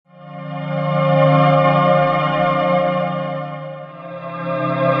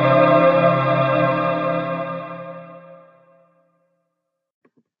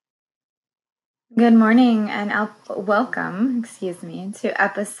Good morning and welcome, to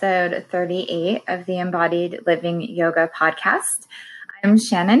episode 38 of the Embodied Living Yoga podcast. I'm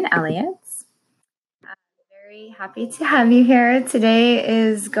Shannon Elliott. I'm very happy to have you here. Today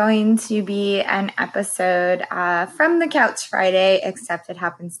is going to be an episode from the Couch Friday, except it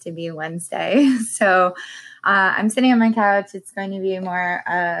happens to be Wednesday. So I'm sitting on my couch. It's going to be more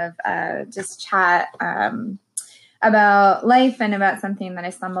of just chat about life and about something that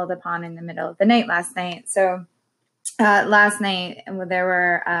I stumbled upon in the middle of the night last night. So last night there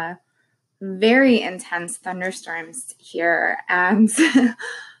were very intense thunderstorms here, and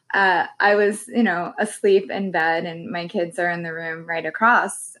I was, asleep in bed, and my kids are in the room right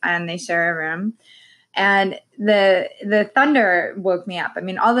across, and they share a room. And the thunder woke me up. I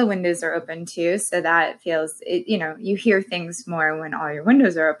mean, all the windows are open too, so that feels, you hear things more when all your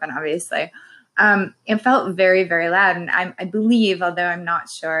windows are open, obviously. It felt very, very loud. And I believe, although I'm not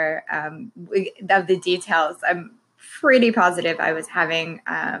sure of the details, I'm pretty positive I was having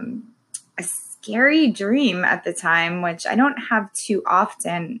a scary dream at the time, which I don't have too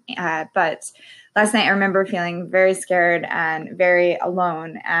often. But last night I remember feeling very scared and very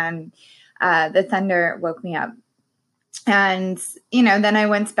alone. And the thunder woke me up. And, then I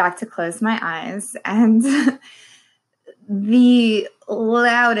went back to close my eyes, and the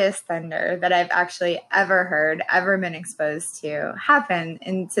loudest thunder that I've actually ever heard, ever been exposed to, happened,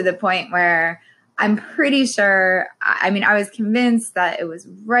 and to the point where I'm pretty sure, I was convinced that it was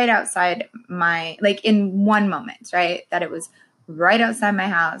right outside in one moment, right? That it was right outside my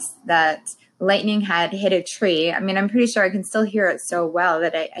house, that lightning had hit a tree. I'm pretty sure I can still hear it so well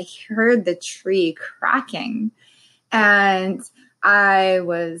that I heard the tree cracking. And it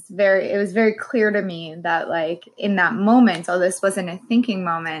was very clear to me that, in that moment, although this wasn't a thinking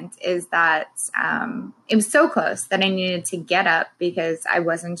moment, is that it was so close that I needed to get up because I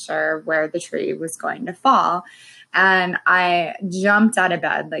wasn't sure where the tree was going to fall. And I jumped out of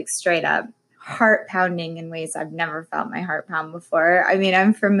bed, straight up, heart pounding in ways I've never felt my heart pound before.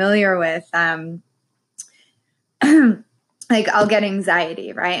 I'm familiar with, I'll get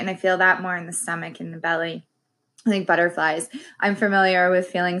anxiety, right? And I feel that more in the stomach and the belly. Butterflies. I'm familiar with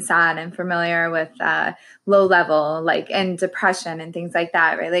feeling sad. I'm familiar with low level, and depression and things like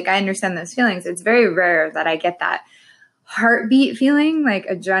that, right? I understand those feelings. It's very rare that I get that heartbeat feeling,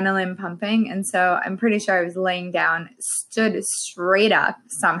 adrenaline pumping. And so I'm pretty sure I was laying down, stood straight up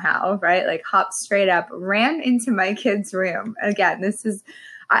somehow, right? Hopped straight up, ran into my kids' room. Again,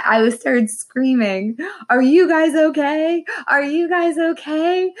 I started screaming, "Are you guys okay? Are you guys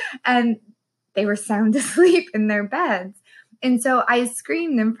okay?" And they were sound asleep in their beds. And so I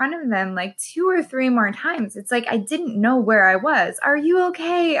screamed in front of them 2 or 3 more times. It's I didn't know where I was. "Are you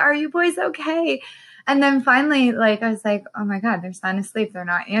okay? Are you boys okay?" And then finally, I was like, oh my God, they're sound asleep. They're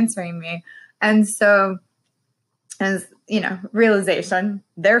not answering me. And so, as realization,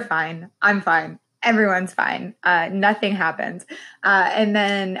 they're fine. I'm fine. Everyone's fine. Nothing happened. And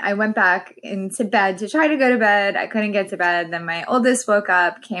then I went back into bed to try to go to bed. I couldn't get to bed. Then my oldest woke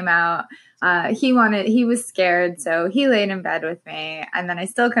up, came out. He was scared, so he laid in bed with me, and then I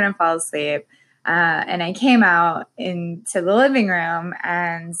still couldn't fall asleep. And I came out into the living room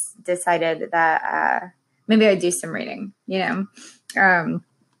and decided that maybe I'd do some reading,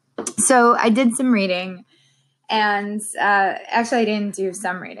 So I did some reading, and actually I didn't do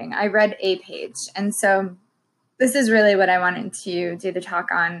some reading. I read a page. And so this is really what I wanted to do the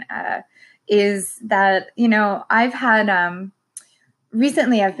talk on, is that, I've had...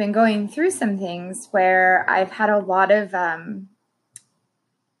 recently, I've been going through some things where I've had a lot of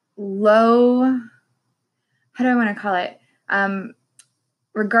low, how do I want to call it?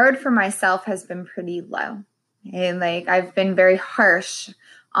 Regard for myself has been pretty low. Okay? I've been very harsh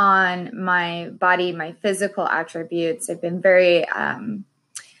on my body, my physical attributes. I've been very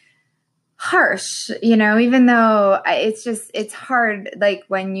harsh, even though it's hard,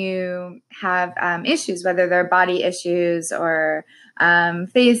 when you have issues, whether they're body issues or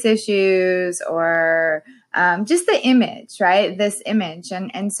face issues or just the image, right? This image.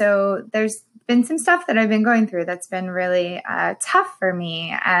 And so there's been some stuff that I've been going through that's been really tough for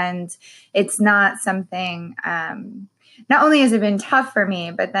me. And it's not something, not only has it been tough for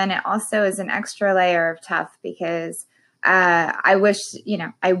me, but then it also is an extra layer of tough because I wish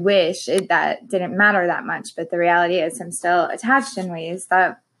that didn't matter that much, but the reality is I'm still attached in ways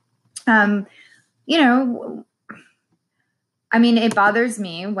that, it bothers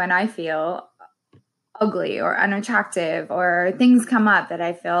me when I feel ugly or unattractive, or things come up that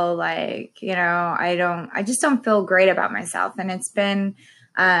I feel I just don't feel great about myself. And it's been,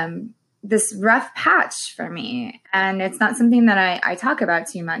 this rough patch for me, and it's not something that I talk about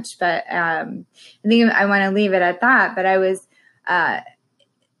too much, but I think I want to leave it at that. But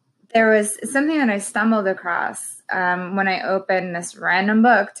there was something that I stumbled across when I opened this random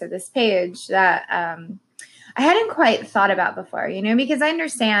book to this page that I hadn't quite thought about before, because I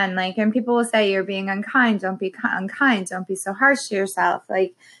understand, like, and people will say you're being unkind, don't be unkind, don't be so harsh to yourself.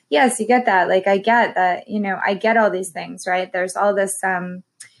 Like, yes, you get that. Like, I get that, I get all these things, right? There's all this,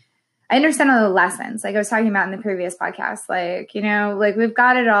 I understand all the lessons, like I was talking about in the previous podcast, like, like we've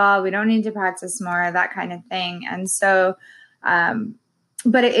got it all. We don't need to practice more, that kind of thing. And so,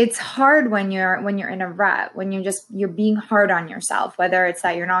 but it's hard when you're in a rut, when you're being hard on yourself, whether it's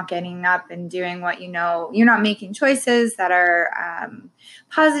that you're not getting up and doing what you're not making choices that are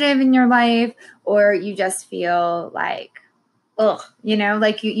positive in your life, or you just feel like, ugh,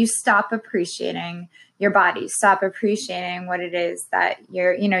 like you stop appreciating your body, stop appreciating what it is that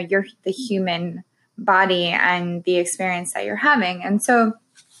you're the human body and the experience that you're having. And so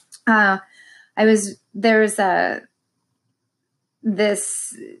I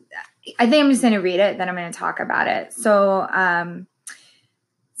think I'm just going to read it, then I'm going to talk about it. So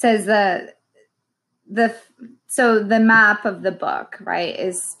says the map of the book, right,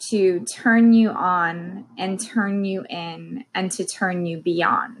 is to turn you on and turn you in and to turn you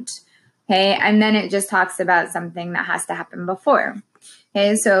beyond. Okay. And then it just talks about something that has to happen before.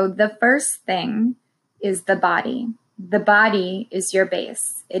 Okay. So the first thing is the body. The body is your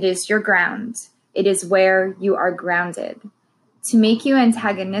base. It is your ground. It is where you are grounded. To make you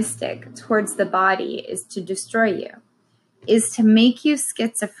antagonistic towards the body is to destroy you, is to make you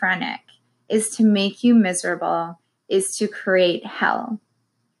schizophrenic, is to make you miserable, is to create hell.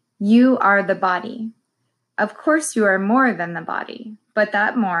 You are the body. Of course, you are more than the body, but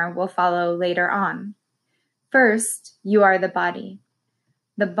that more will follow later on. First, you are the body.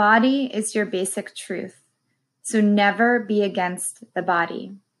 The body is your basic truth, so never be against the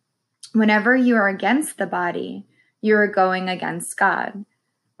body. Whenever you are against the body, you are going against God.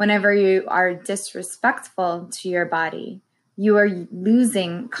 Whenever you are disrespectful to your body, you are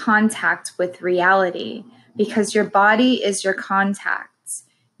losing contact with reality, because your body is your contact.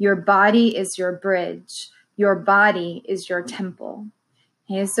 Your body is your bridge. Your body is your temple.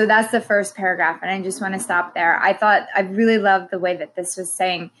 Okay, so that's the first paragraph, and I just want to stop there. I really loved the way that this was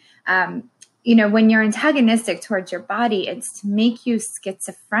saying, when you're antagonistic towards your body, it's to make you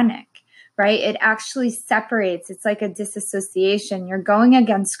schizophrenic, right? It actually separates. It's like a disassociation. You're going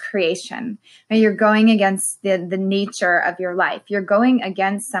against creation, right? You're going against the nature of your life. You're going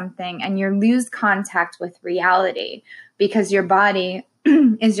against something, and you lose contact with reality, because your body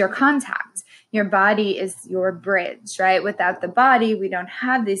is your contact. Your body is your bridge, right? Without the body, we don't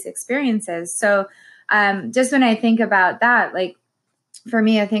have these experiences. So just when I think about that, like for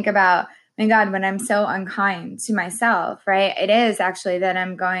me, I think about, my God, when I'm so unkind to myself, right? It is actually that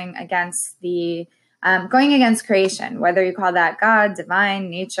I'm going against creation, whether you call that God, divine,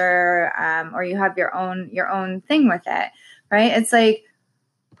 nature, or you have your own thing with it, right? It's like,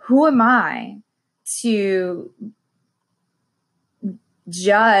 who am I to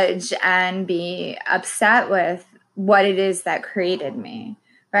judge and be upset with what it is that created me,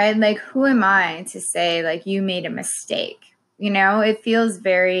 right? Like, who am I to say, like, you made a mistake? It feels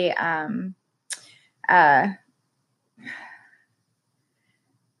very,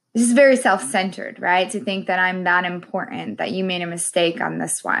 this is very self-centered, right? To think that I'm that important, that you made a mistake on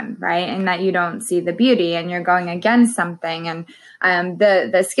this one, right? And that you don't see the beauty, and you're going against something. And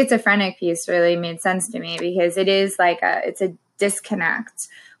the schizophrenic piece really made sense to me, because it is like it's a disconnect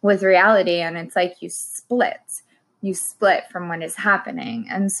with reality, and it's like you split from what is happening.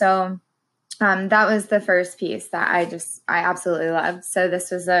 And so that was the first piece that I absolutely loved. So this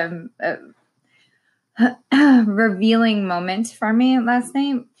was a revealing moment for me last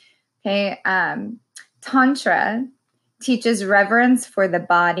night. Okay. Tantra teaches reverence for the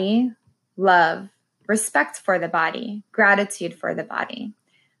body, love, respect for the body, gratitude for the body.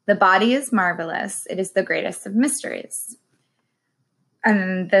 The body is marvelous. It is the greatest of mysteries.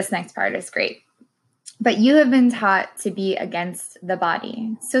 And this next part is great. But you have been taught to be against the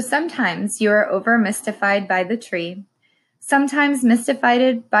body. So sometimes you are over mystified by the tree, sometimes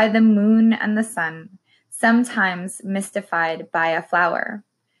mystified by the moon and the sun, sometimes mystified by a flower.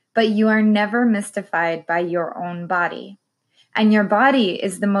 But you are never mystified by your own body. And your body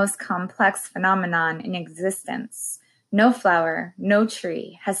is the most complex phenomenon in existence. No flower, no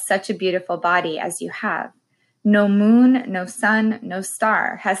tree has such a beautiful body as you have. No moon, no sun, no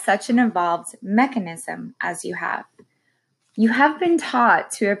star has such an evolved mechanism as you have. You have been taught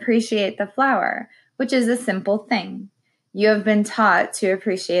to appreciate the flower, which is a simple thing. You have been taught to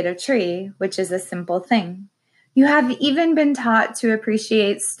appreciate a tree, which is a simple thing. You have even been taught to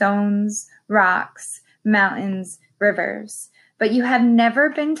appreciate stones, rocks, mountains, rivers, but you have never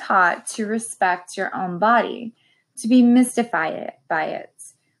been taught to respect your own body, to be mystified by it.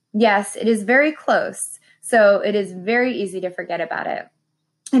 Yes, it is very close, so it is very easy to forget about it.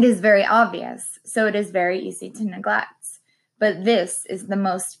 It is very obvious, so it is very easy to neglect. But this is the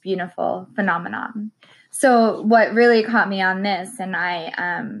most beautiful phenomenon. So what really caught me on this, and I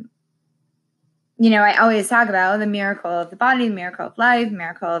always talk about the miracle of the body, the miracle of life,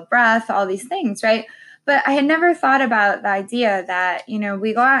 miracle of breath, all these things, right? But I had never thought about the idea that,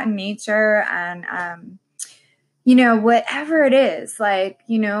 we go out in nature and, whatever it is, like,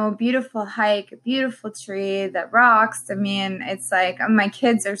 beautiful hike, a beautiful tree that rocks. I mean, it's like, my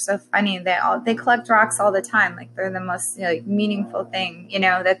kids are so funny. They collect rocks all the time. Like, they're the most meaningful thing,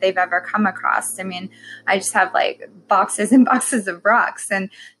 that they've ever come across. I mean, I just have like boxes and boxes of rocks, and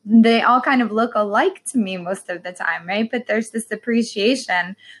they all kind of look alike to me most of the time, right? But there's this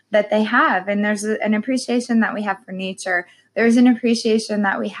appreciation that they have, and there's an appreciation that we have for nature. There's an appreciation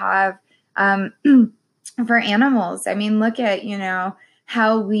that we have, for animals. I mean, look at,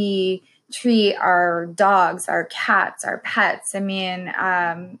 how we treat our dogs, our cats, our pets. I mean,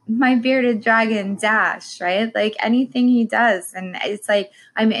 my bearded dragon Dash, right? Like anything he does. And it's like,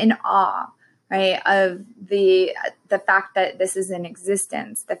 I'm in awe, right? Of the fact that this is in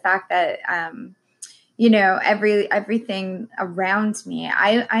existence, the fact that, everything around me.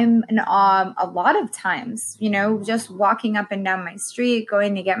 I'm in awe a lot of times, just walking up and down my street,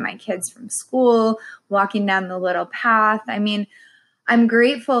 going to get my kids from school, walking down the little path. I mean, I'm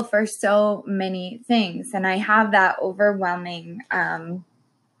grateful for so many things, and I have that overwhelming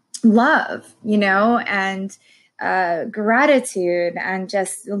love, and gratitude, and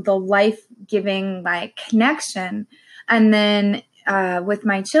just the life-giving connection. And then with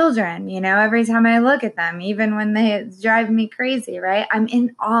my children, every time I look at them, even when they drive me crazy, right? I'm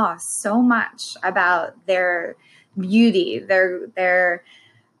in awe so much about their beauty, their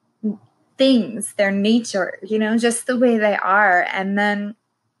things, their nature, just the way they are. And then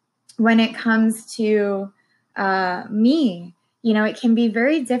when it comes to me, it can be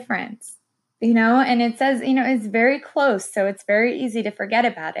very different, and it says, it's very close. So it's very easy to forget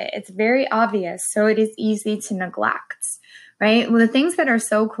about it. It's very obvious. So it is easy to neglect, right? Well, the things that are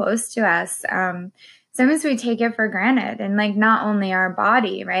so close to us, sometimes we take it for granted, and not only our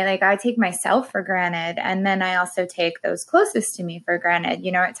body, right? Like I take myself for granted, and then I also take those closest to me for granted.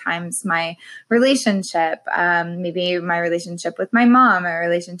 At times my relationship, maybe my relationship with my mom, or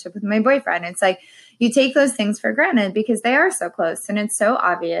relationship with my boyfriend. It's like you take those things for granted because they are so close, and it's so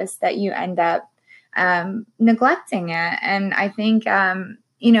obvious that you end up neglecting it. And I think,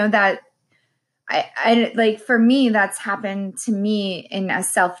 that I like, for me, that's happened to me in a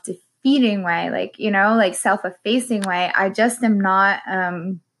self-defeating way, self-effacing way. I just am not,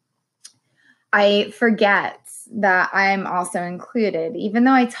 I forget that I'm also included, even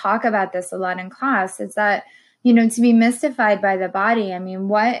though I talk about this a lot in class. Is that, to be mystified by the body. I mean,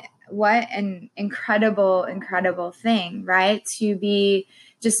 what an incredible, incredible thing, right? To be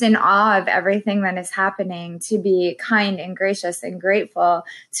just in awe of everything that is happening, to be kind and gracious and grateful,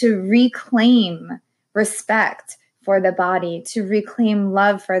 to reclaim respect for the body, to reclaim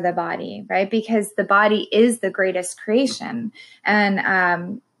love for the body, right? Because the body is the greatest creation. And,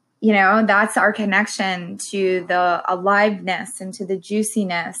 that's our connection to the aliveness and to the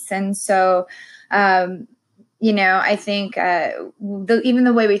juiciness. And so, I think even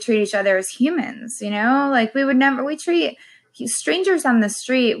the way we treat each other as humans, we treat strangers on the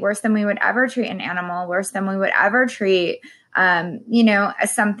street worse than we would ever treat an animal, worse than we would ever treat,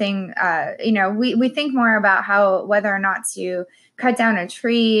 as something, we think more about whether or not to cut down a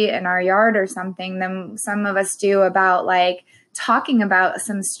tree in our yard or something than some of us do about talking about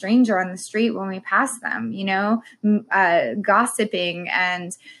some stranger on the street when we pass them, gossiping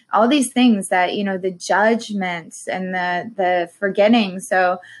and all these things that, the judgment and the forgetting.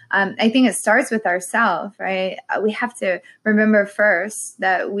 So I think it starts with ourselves, right? We have to remember first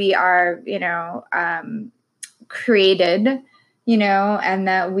that we are, created, and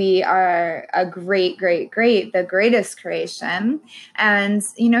that we are a the greatest creation. And,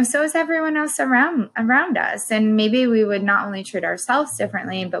 so is everyone else around us. And maybe we would not only treat ourselves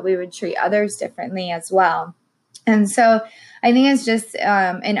differently, but we would treat others differently as well. And so I think it's just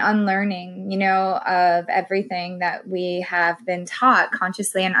an unlearning, of everything that we have been taught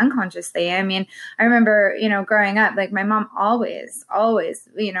consciously and unconsciously. I mean, I remember, growing up, my mom always,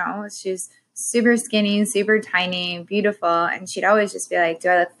 she's super skinny, super tiny, beautiful. And she'd always just be like, do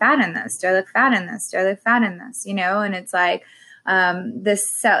I look fat in this? Do I look fat in this? Do I look fat in this? You know? And it's like, her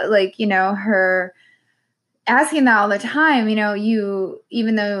asking that all the time,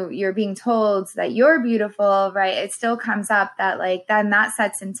 even though you're being told that you're beautiful, right, it still comes up that like, then that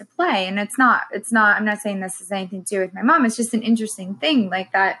sets into play. And it's not, I'm not saying this has anything to do with my mom. It's just an interesting thing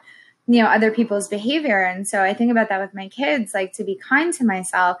like that, other people's behavior. And so I think about that with my kids, like to be kind to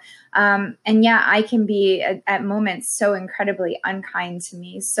myself. And yeah, I can be at moments so incredibly unkind to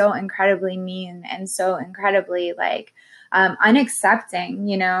me, so incredibly mean, and so incredibly like, unaccepting,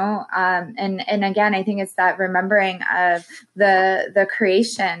 and again, I think it's that remembering of the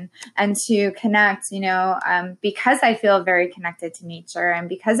creation and to connect, because I feel very connected to nature and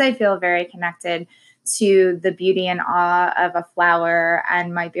because I feel very connected to the beauty and awe of a flower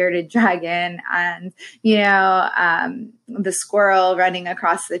and my bearded dragon and, the squirrel running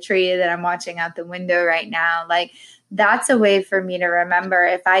across the tree that I'm watching out the window right now. Like that's a way for me to remember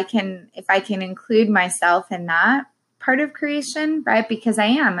if I can include myself in that part of creation, right? Because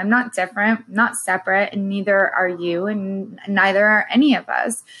I'm not different, not separate, and neither are you, and neither are any of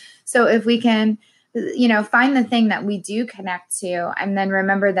us. So if we can, find the thing that we do connect to, and then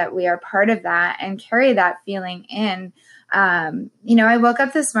remember that we are part of that and carry that feeling in. I woke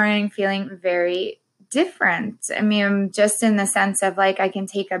up this morning feeling very different. I mean, just in the sense of like, I can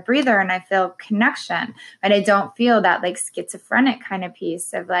take a breather and I feel connection, but I don't feel that like schizophrenic kind of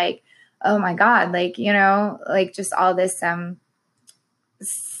piece of like, oh my God, like, like just all this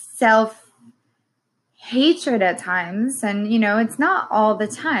self hatred at times. And, it's not all the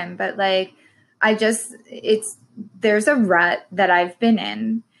time, but like, there's a rut that I've been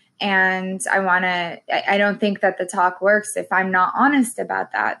in. And I don't think that the talk works if I'm not honest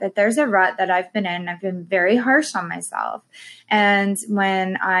about that there's a rut that I've been in. I've been very harsh on myself. And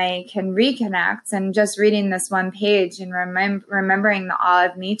when I can reconnect, and just reading this one page and remembering the awe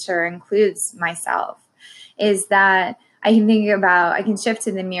of nature includes myself, is that I can shift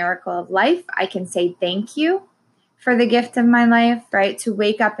to the miracle of life. I can say thank you for the gift of my life, right? To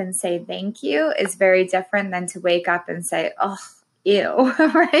wake up and say thank you is very different than to wake up and say, oh, ew,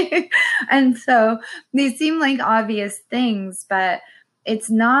 right? And so these seem like obvious things, but it's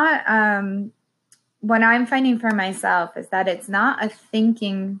not, what I'm finding for myself is that it's not a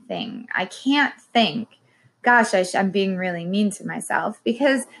thinking thing. I can't think, gosh, I'm being really mean to myself,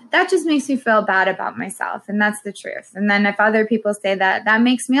 because that just makes me feel bad about myself. And that's the truth. And then if other people say that, that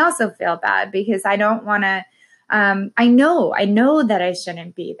makes me also feel bad, because I don't want to, I know that I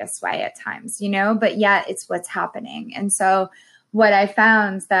shouldn't be this way at times, but yet it's what's happening. And so what I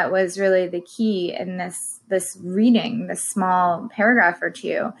found that was really the key in this reading, this small paragraph or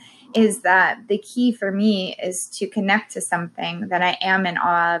two, is that the key for me is to connect to something that I am in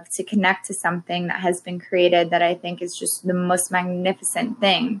awe of, to connect to something that has been created that I think is just the most magnificent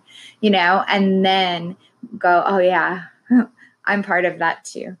thing, and then go, oh yeah, I'm part of that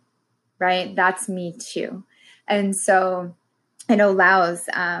too, right? That's me too. And so it allows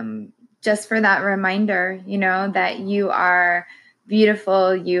just for that reminder, that you are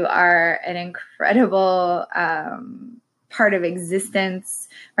beautiful, you are an incredible part of existence,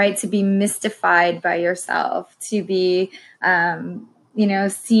 right? To be mystified by yourself, to be,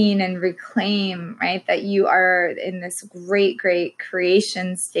 seen and reclaim, right? That you are in this great, great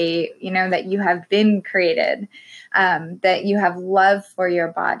creation state, that you have been created, that you have love for your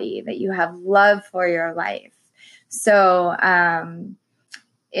body, that you have love for your life. So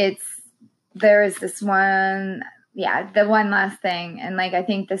there is this one, the one last thing. And like, I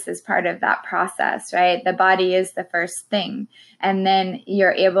think this is part of that process, right? The body is the first thing. And then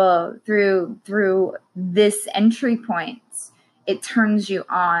you're able through this entry point, it turns you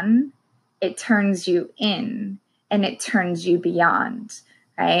on, it turns you in, and it turns you beyond.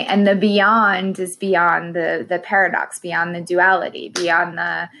 Right. And the beyond is beyond the paradox, beyond the duality, beyond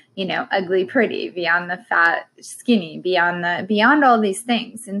the, ugly, pretty, beyond the fat, skinny, beyond all these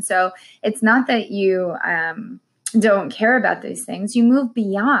things. And so it's not that you don't care about these things. You move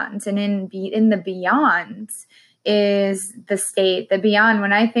beyond, and in the beyond is the state, the beyond.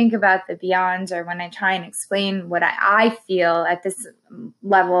 When I think about the beyond, or when I try and explain what I feel at this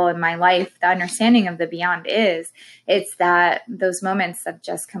level in my life, the understanding of the beyond it's that those moments of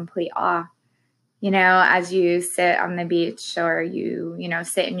just complete awe, as you sit on the beach, or you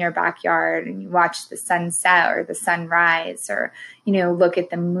sit in your backyard and you watch the sunset or the sunrise, or, look at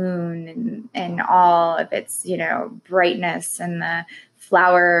the moon and all of its, brightness, and the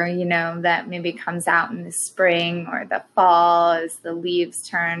flower, that maybe comes out in the spring or the fall as the leaves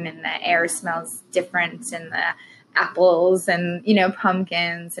turn and the air smells different and the apples and,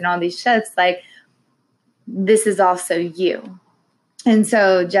 pumpkins and all these shits, like, this is also you. And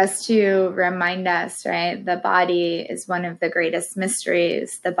so just to remind us, right, the body is one of the greatest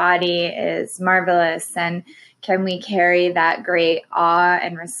mysteries. The body is marvelous. And can we carry that great awe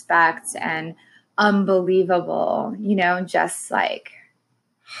and respect and unbelievable, just like,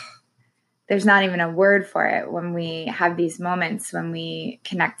 there's not even a word for it when we have these moments when we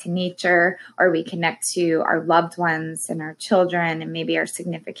connect to nature or we connect to our loved ones and our children and maybe our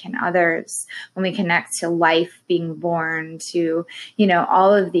significant others, when we connect to life being born, to,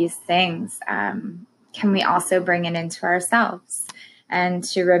 all of these things. Can we also bring it into ourselves and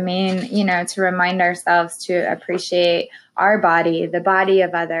to to remind ourselves to appreciate our body, the body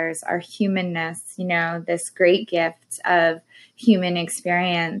of others, our humanness, this great gift of human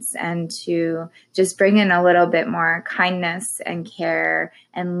experience, and to just bring in a little bit more kindness and care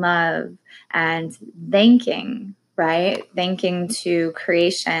and love and thanking, right? Thanking to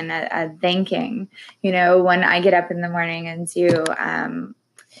creation, thanking, when I get up in the morning and do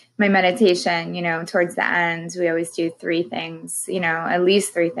my meditation, towards the end, we always do 3 things, at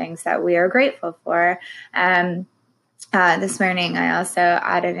least 3 things that we are grateful for. This morning, I also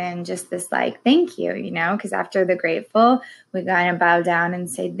added in just this thank you, because after the grateful, we kind of bow down and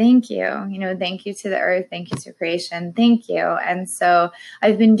say, thank you, thank you to the earth. Thank you to creation. Thank you. And so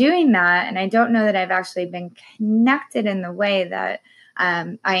I've been doing that. And I don't know that I've actually been connected in the way that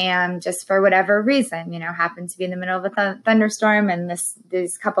I am, just for whatever reason, happened to be in the middle of a thunderstorm. And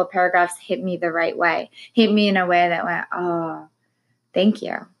these couple paragraphs hit me the right way, hit me in a way that went, oh, thank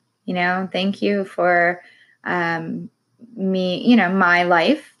you. Thank you for, me, my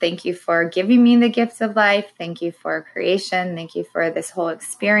life. Thank you for giving me the gifts of life. Thank you for creation. Thank you for this whole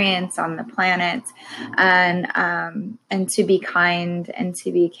experience on the planet, and to be kind and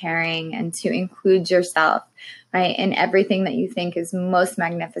to be caring and to include yourself, right, in everything that you think is most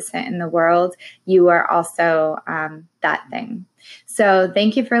magnificent in the world. You are also that thing. So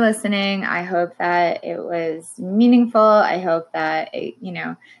thank you for listening. I hope that it was meaningful. I hope that it,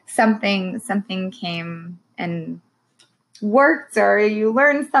 something came and worked, or you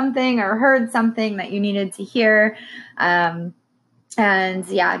learned something or heard something that you needed to hear. And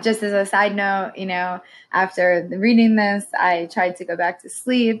yeah, just as a side note, after reading this, I tried to go back to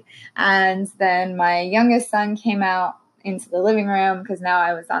sleep, and then my youngest son came out into the living room because now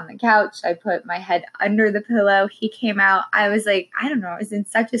I was on the couch. I put my head under the pillow. He came out. I was like, I don't know, I was in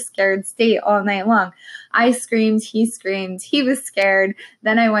such a scared state all night long. I screamed, he was scared.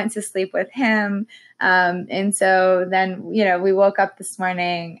 Then I went to sleep with him. And so then, we woke up this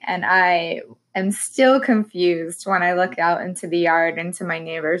morning, and I am still confused when I look out into the yard, into my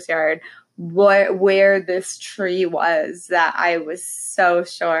neighbor's yard, where this tree was that I was so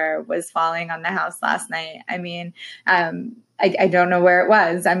sure was falling on the house last night. I mean, I don't know where it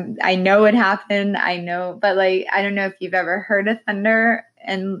was. I know it happened. I know, but I don't know if you've ever heard of thunder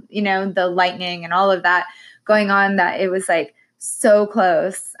and, the lightning and all of that going on, that it was so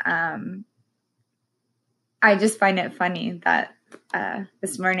close. I just find it funny that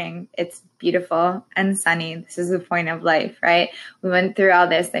this morning it's beautiful and sunny. This is the point of life, right? We went through all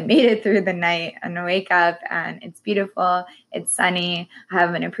this. I made it through the night, and I wake up and it's beautiful. It's sunny. I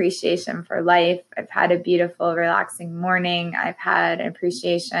have an appreciation for life. I've had a beautiful, relaxing morning. I've had an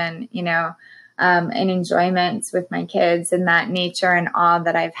appreciation, and enjoyment with my kids, and that nature and awe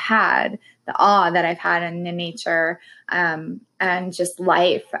that I've had, the awe that I've had in the nature, and just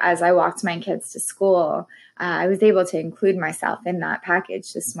life as I walked my kids to school. I was able to include myself in that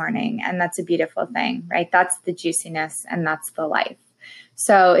package this morning. And that's a beautiful thing, right? That's the juiciness, and that's the life.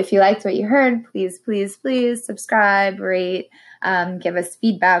 So if you liked what you heard, please, please, please subscribe, rate, give us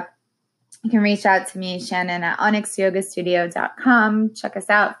feedback. You can reach out to me, Shannon, at onyxyogastudio.com. Check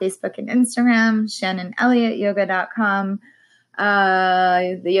us out, Facebook and Instagram, shannonelliottyoga.com.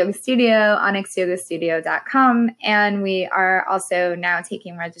 The yoga studio, onyxyogastudio.com. And we are also now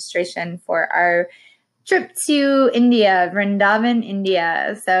taking registration for our trip to India, Vrindavan,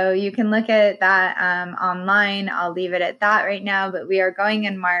 India. So you can look at that online. I'll leave it at that right now, but we are going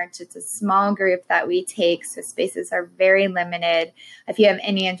in March. It's a small group that we take, so spaces are very limited. If you have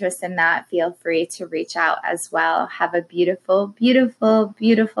any interest in that, feel free to reach out as well. Have a beautiful, beautiful,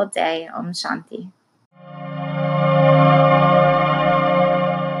 beautiful day. Om Shanti.